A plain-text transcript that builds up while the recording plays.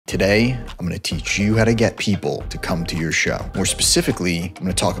Today, I'm going to teach you how to get people to come to your show. More specifically, I'm going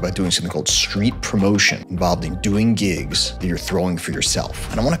to talk about doing something called street promotion, involved in doing gigs that you're throwing for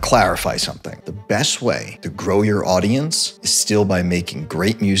yourself. And I want to clarify something. The best way to grow your audience is still by making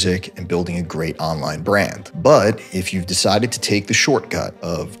great music and building a great online brand. But if you've decided to take the shortcut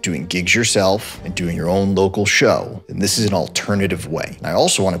of doing gigs yourself and doing your own local show, then this is an alternative way. And I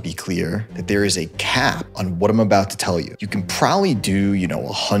also want to be clear that there is a cap on what I'm about to tell you. You can probably do,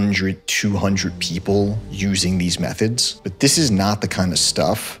 100, 200 people using these methods, but this is not the kind of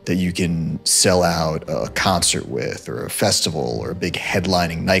stuff that you can sell out a concert with or a festival or a big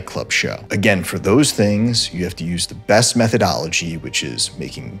headlining nightclub show. Again, for those things, you have to use the best methodology, which is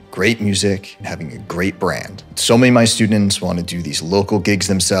making great music and having a great brand. So many of my students want to do these local gigs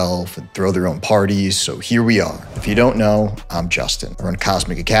themselves and throw their own parties, so here we are. If you don't know, I'm Justin. I run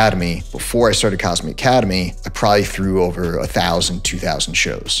Cosmic Academy. Before I started Cosmic Academy, I probably threw over 1,000, 2,000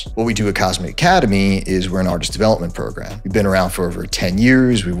 shows. What we do at Cosmic Academy is we're an artist development program. We've been around for over 10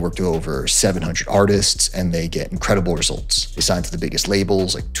 years. We've worked with over 700 artists and they get incredible results. They sign to the biggest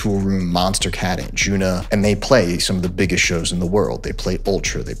labels like Toolroom, Monstercat, Anjuna, and they play some of the biggest shows in the world. They play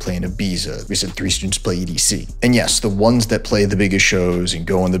Ultra, they play in Ibiza. We said 3 students play EDC. And yes, the ones that play the biggest shows and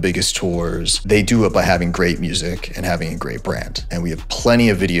go on the biggest tours, they do it by having great music and having a great brand. And we have plenty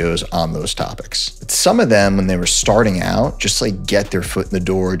of videos on those topics. But some of them, when they were starting out, just like get their foot in the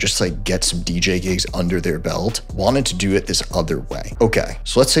door, just like get some DJ gigs under their belt, wanted to do it this other way. Okay,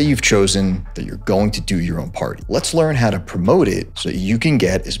 so let's say you've chosen that you're going to do your own party. Let's learn how to promote it so that you can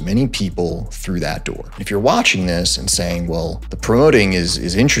get as many people through that door. If you're watching this and saying, well, the promoting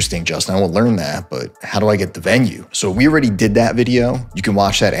is interesting, Justin, I want to learn that, but how do I get the venue? So we already did that video. You can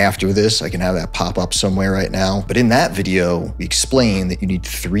watch that after this. I can have that pop up somewhere right now. But in that video, we explain that you need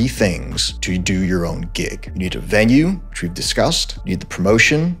 3 things to do your own gig. You need a venue, which we've discussed. You need the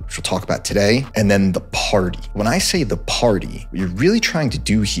promotion, which we'll talk about today, and then the party. When I say the party, what you're really trying to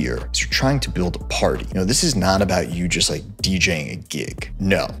do here is you're trying to build a party. This is not about you just like DJing a gig.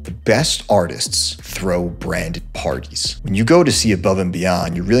 No, the best artists throw branded parties. When you go to see Above and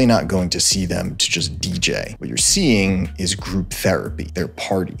Beyond, you're really not going to see them to just DJ. What you're seeing is group therapy, their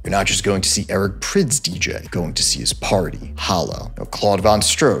party. You're not just going to see Eric Prydz DJ, you're going to see his party. Hollow. Claude Von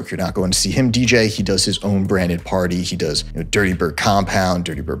Stroke, you're not going to see him DJ. He does his own branded party. He does Dirty Bird Compound,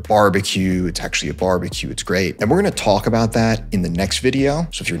 Dirty Bird Barbecue. It's actually a barbecue. It's great. And we're going to talk about that in the next video.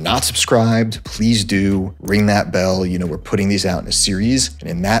 So if you're not subscribed, please do ring that bell. We're putting these out in a series. And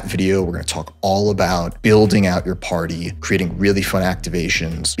in that video, we're going to talk all about building out your party, creating really fun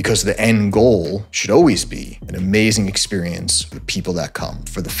activations, because the end goal should always be an amazing experience for the people that come,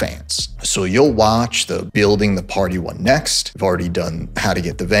 for the fans. So you'll watch the building the party one next. We've already done how to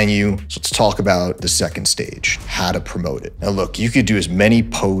get the venue. So let's talk about the second stage, how to promote it. Now look, you could do as many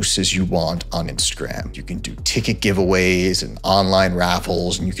posts as you want on Instagram. You can do ticket giveaways and online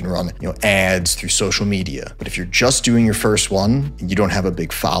raffles, and you can run ads through social media. But if you're just doing your first one and you don't have a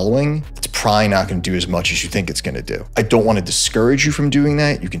big following, it's probably not going to do as much as you think it's going to do. I don't want to discourage you from doing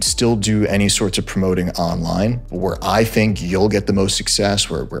that. You can still do any sorts of promoting online, but where I think you'll get the most success,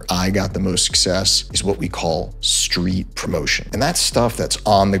 where I got the most success, is what we call street promotion. And that's stuff that's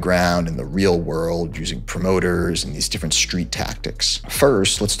on the ground in the real world, using promoters and these different street tactics.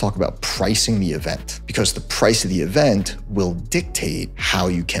 First, let's talk about pricing the event, because the price of the event will dictate how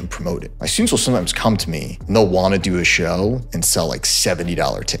you can promote it. My students will sometimes come to me and they'll want to do a show and sell like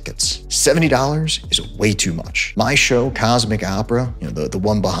 $70 tickets. $70 is way too much. My show, Cosmic Opera, the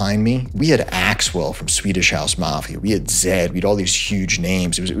one behind me, we had Axwell from Swedish House Mafia. We had Zed. We had all these huge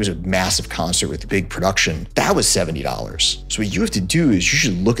names. It was a massive concert with a big production. That was $70. So what you have to do is you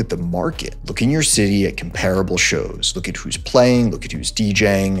should look at the market. Look in your city at comparable shows. Look at who's playing, look at who's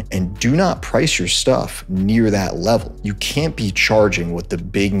DJing, and do not price your stuff near that level. You can't be charging what the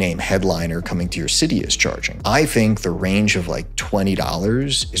big name headliner coming to your city is charging. I think the range of like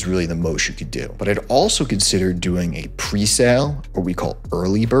 $20 is really the most you could do. But I'd also consider doing a pre-sale, or we call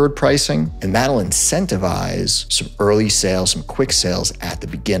early bird pricing, and that'll incentivize some early sales, some quick sales at the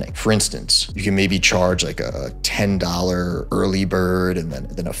beginning. For instance, you can maybe charge like a $10 early bird, and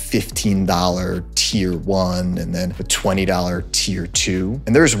then a $15 tier 1, and then a $20 tier 2.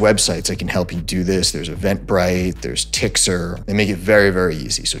 And there's websites that can help you do this. There's Eventbrite, there's Tixer. They make it very, very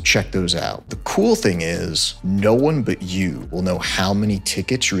easy. So check those out. The cool thing is no one but you will know how many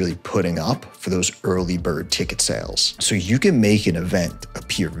tickets you're really putting up for those early bird ticket sales. So you can make an event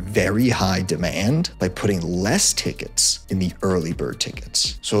appear very high demand by putting less tickets in the early bird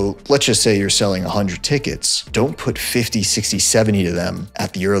tickets. So let's just say you're selling 100 tickets. Don't put 50, 60, 70 of them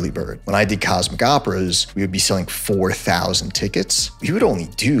at the early bird. When I did Cosmic Operas, we would be selling 4,000 tickets. We would only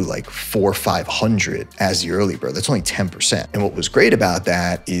do like 400 or 500 as the early bird. That's only 10%. And what was great about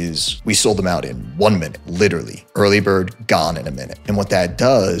that is we sold them out in 1 minute, literally. Early bird, gone in a minute. And what that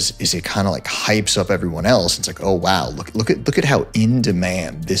does is it kind of like hypes up everyone else. It's like, oh wow, look at how in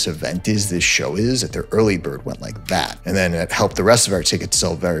demand this event is, this show is, that their early bird went like that. And then it helped the rest of our tickets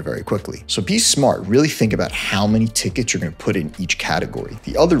sell very, very quickly. So be smart, really think about how many tickets you're gonna put in each category.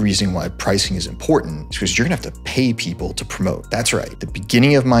 The other reason why pricing is important is because you're gonna have to pay people to promote. That's right. The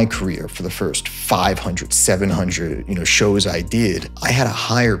beginning of my career, for the first 500, 700, shows I did, I had to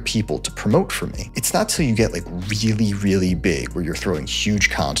hire people to promote for me. It's not till you get like really, really big where you're throwing huge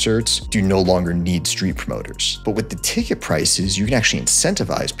concerts, do you no longer need street promoters. But with the ticket prices, you can actually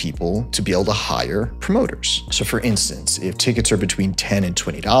incentivize people to be able to hire promoters. So for instance, if tickets are between $10 and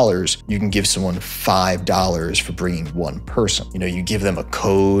 $20, you can give someone $5 for bringing one person. You give them a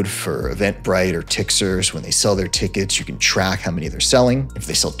code for Eventbrite or Tixer, so when they sell their tickets, you can track how many they're selling. If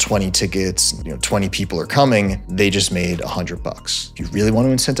they sell 20 tickets, 20 people are coming, they just made $100. If you really want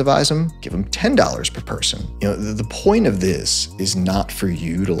to incentivize them, give them $10 per person. The point of this is not for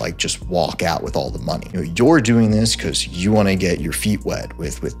you to like just walk out with all the money. You're doing this because you want to get your feet wet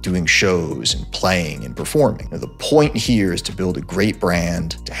with doing shows and playing and performing. The point here is to build a great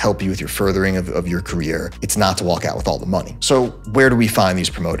brand to help you with your furthering of your career. It's not to walk out with all the money. So where do we find these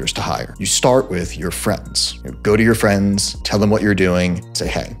promoters to hire? You start with your friends. Go to your friends, tell them what you're doing, say,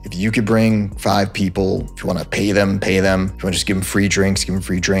 hey, if you could bring 5 people, if you want to pay them, pay them. If you want to just give them free drinks, give them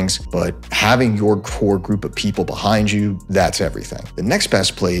free drinks. But having your core group of people behind you, that's everything. The next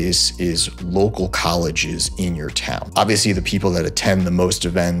best place is local colleges in your town. Obviously, the people that attend the most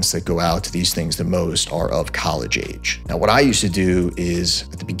events, that go out to these things the most, are of college age. Now, what I used to do is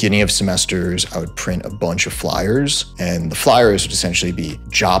at the beginning of semesters, I would print a bunch of flyers, and the flyers would essentially be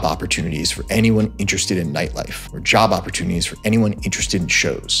job opportunities for anyone interested in nightlife, or job opportunities for anyone interested in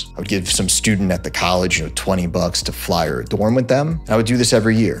shows. I would give some student at the college, $20 to flyer a dorm with them. And I would do this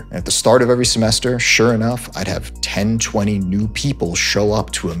every year. And at the start of every semester, sure enough, I'd have 10, 20 new people show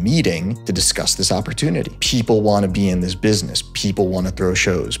up to a meeting to discuss this opportunity. People want to be in this business. People want to throw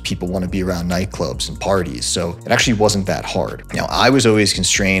shows. People want to be around nightclubs and parties. So it actually wasn't that hard. Now, I was always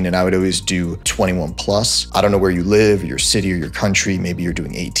constrained and I would always do 21 plus. I don't know where you live, or your city, or your country. Maybe you're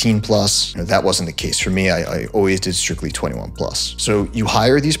doing 18 plus. That wasn't the case for me. I always did strictly 21 plus. So you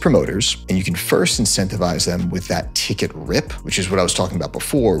hire these promoters and you can first incentivize them with that ticket rip, which is what I was talking about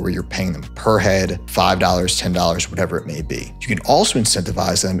before, where you're paying them per head, $5, $10, whatever it may be. You can also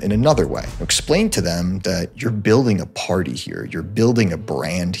incentivize them in another way. Explain to them that you're building a party here, you're building a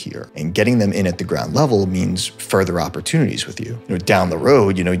brand here, and getting them in at the ground level means further opportunities with you. Down the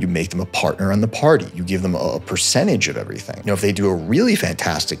road, you make them a partner on the party. You give them a percentage of everything. If they do a really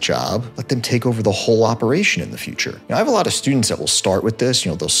fantastic job, let them take over the whole operation in the future. I have a lot of students that will start with this.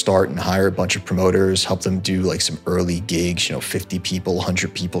 They'll start and hire a bunch of promoters, help them do like some early gigs, 50 people,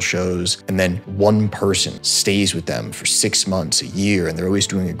 100 people shows, and then one person stays with them for 6 months, a year, and they're always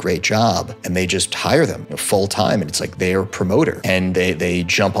doing a great job, and they just hire them full time, and it's like they're a promoter, and they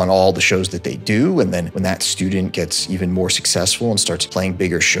jump on all the shows that they do, and then when that student gets even more successful and starts playing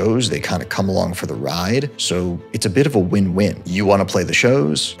bigger shows, they kind of come along for the ride. So it's a bit of a win-win. You want to play the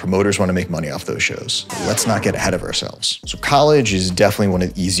shows, promoters want to make money off those shows. Let's not get ahead of ourselves. So college is definitely one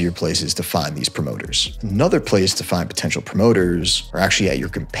of the easier places to find these promoters. Another place to find potential promoters are actually at your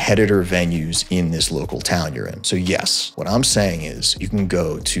competitor venues in this local town you're in. So yes, what I'm saying is you can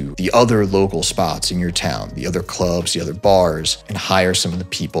go to the other local spots in your town, the other clubs, the other bars, and hire some of the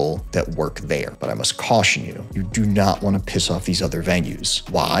people that work there. But I must caution you, you do not want to piss off these other venues.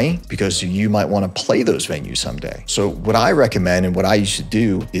 Why? Because you might want to play those venues someday. So what I recommend and what I used to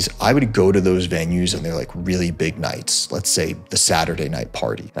do is I would go to those venues and they're like really big nights. Let's say the Saturday night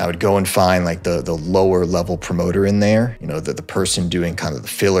party. And I would go and find like the lower level promoter in there, the person doing kind of the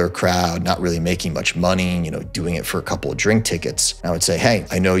filler crowd, not really making much money, doing it for a couple of drink tickets. And I would say, hey,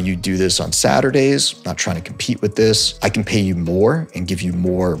 I know you do this on Saturdays, not trying to compete with this. I can pay you more and give you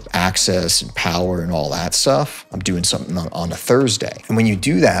more access and power and all that stuff. I'm doing something on a Thursday. And when you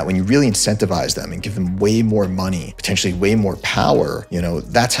do that, when you really incentivize them and give them way more money, potentially way more power,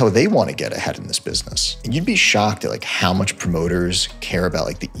 that's how they want to get ahead in this business. And you'd be shocked at like how much promoters care about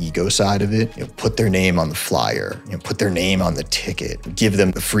like the ego side of it. Put their name on the flyer, put their name on the ticket, give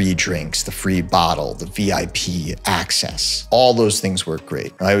them the free drinks, the free bottle, the VIP access. All those things work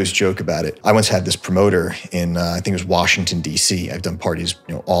great. I always joke about it. I once had this promoter in, I think it was Washington, DC. I've done parties,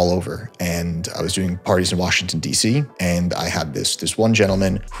 all over. And I was doing parties in Washington, Washington, D.C. And I had this one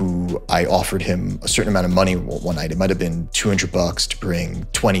gentleman who I offered him a certain amount of money one night. It might have been $200 to bring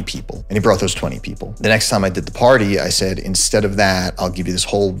 20 people. And he brought those 20 people. The next time I did the party, I said, instead of that, I'll give you this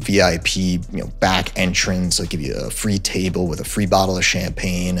whole VIP, back entrance. I'll give you a free table with a free bottle of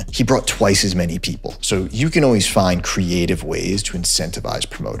champagne. He brought twice as many people. So you can always find creative ways to incentivize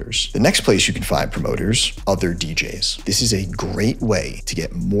promoters. The next place you can find promoters, other DJs. This is a great way to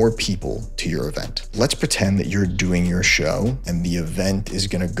get more people to your event. Let's pretend that you're doing your show and the event is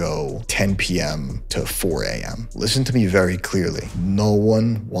gonna go 10 p.m. to 4 a.m. Listen to me very clearly. No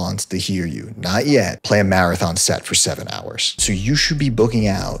one wants to hear you, not yet, play a marathon set for 7 hours. So you should be booking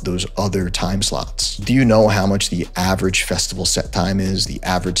out those other time slots. Do you know how much the average festival set time is? The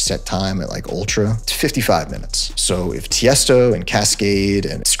average set time at like Ultra? It's 55 minutes. So if Tiesto and Cascade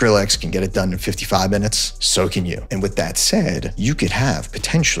and Skrillex can get it done in 55 minutes, so can you. And with that said, you could have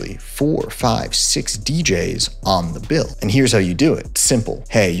potentially 4, 5, 6 DJs on the bill. And here's how you do it. It's simple.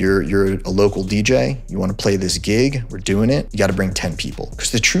 Hey, you're a local DJ. You want to play this gig? We're doing it. You got to bring 10 people.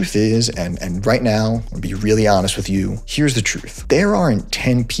 Because the truth is, and right now, I'll be really honest with you, here's the truth. There aren't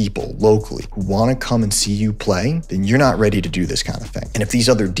 10 people locally who want to come and see you play, then you're not ready to do this kind of thing. And if these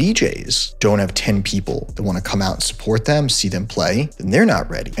other DJs don't have 10 people that want to come out and support them, see them play, then they're not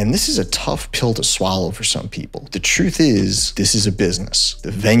ready. And this is a tough pill to swallow for some people. The truth is, this is a business.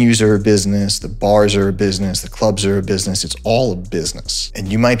 The venues are a business, the bars are a business, the clubs are a business. It's all a business.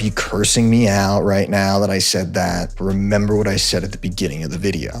 And you might be cursing me out right now that I said that, but remember what I said at the beginning of the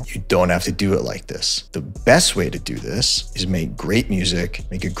video. You don't have to do it like this. The best way to do this is make great music,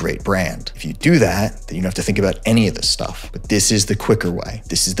 make a great brand. If you do that, then you don't have to think about any of this stuff. But this is the quicker way.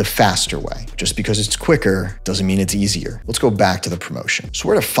 This is the faster way. Just because it's quicker doesn't mean it's easier. Let's go back to the promotion. So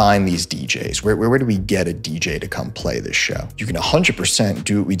where to find these DJs? Where do we get a DJ to come play this show? You can 100%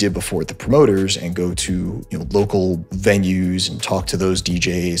 do what we did before with the promoters and go to local venues and talk to those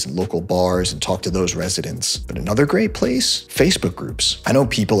DJs and local bars and talk to those residents. But another great place, Facebook groups. I know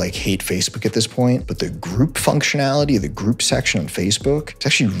people hate Facebook at this point, but the group functionality, the group section on Facebook, it's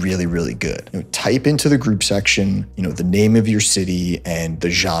actually really, really good. Type into the group section, the name of your city and the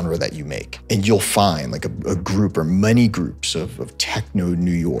genre that you make. And you'll find like a group or many groups of techno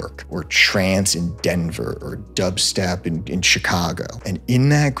New York or trance in Denver or dubstep in Chicago. And in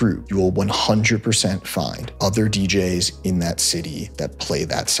that group, you will 100% find other DJs in that city that play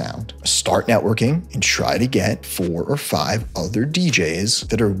that sound. Start networking and try to get 4 or 5 other DJs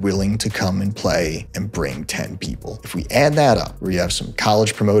that are willing to come and play and bring 10 people. If we add that up, where you have some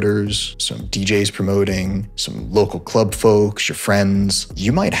college promoters, some DJs promoting, some local club folks, your friends,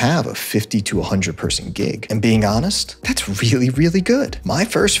 you might have a 50 to 100 person gig. And being honest, that's really, really good. My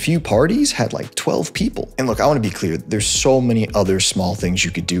first few parties had like 12 people. And look, I want to be clear, there's so many other small things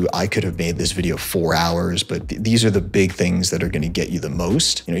you could do. I could have made this video 4 hours, but these are the big things that are going to get you the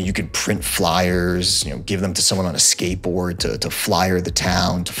most. You could print flyers, give them to someone on a skateboard to flyer the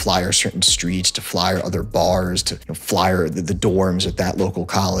town, to flyer certain streets, to flyer other bars, to flyer the dorms at that local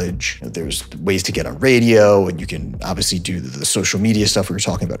college. There's ways to get on radio, and you can obviously do the social media stuff we were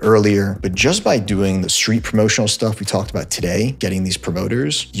talking about earlier. But just by doing the street promotional stuff we talked about today, getting these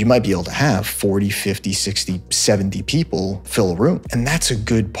promoters, you might be able to have 40, 50, 60, 70 people fill a room. And that's a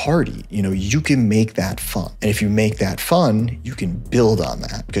good party. You can make that fun. And if you make that fun, you can build on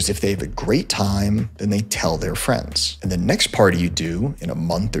that. Because if they have a great time, then they tell their friends. And the next party you do in a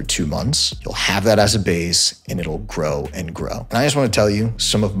month or 2 months, you'll have that as a base and it'll grow and grow. And I just want to tell you,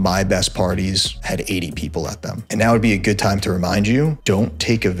 some of my best parties had 80 people at them. And now would be a good time to remind you, don't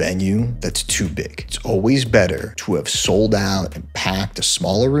take a venue that's too big. It's always better to have sold out and packed a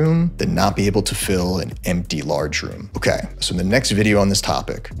smaller room than not be able to fill an empty large room. Okay, so in the next video on this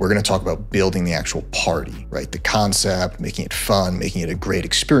topic, we're going to talk about building the actual party, right? The concept, making it fun, making it a great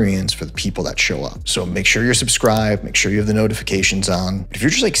experience for the people that show up. So make sure you're subscribed, make sure you have the notifications on. If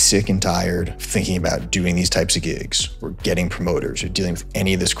you're just sick and tired of thinking about doing these types of gigs or getting promoters or dealing with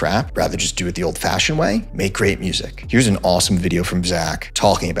any of this crap, rather just do it the old-fashioned way, make great music. Here's an awesome video from Zach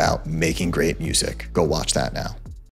talking about making great music. Go watch that now.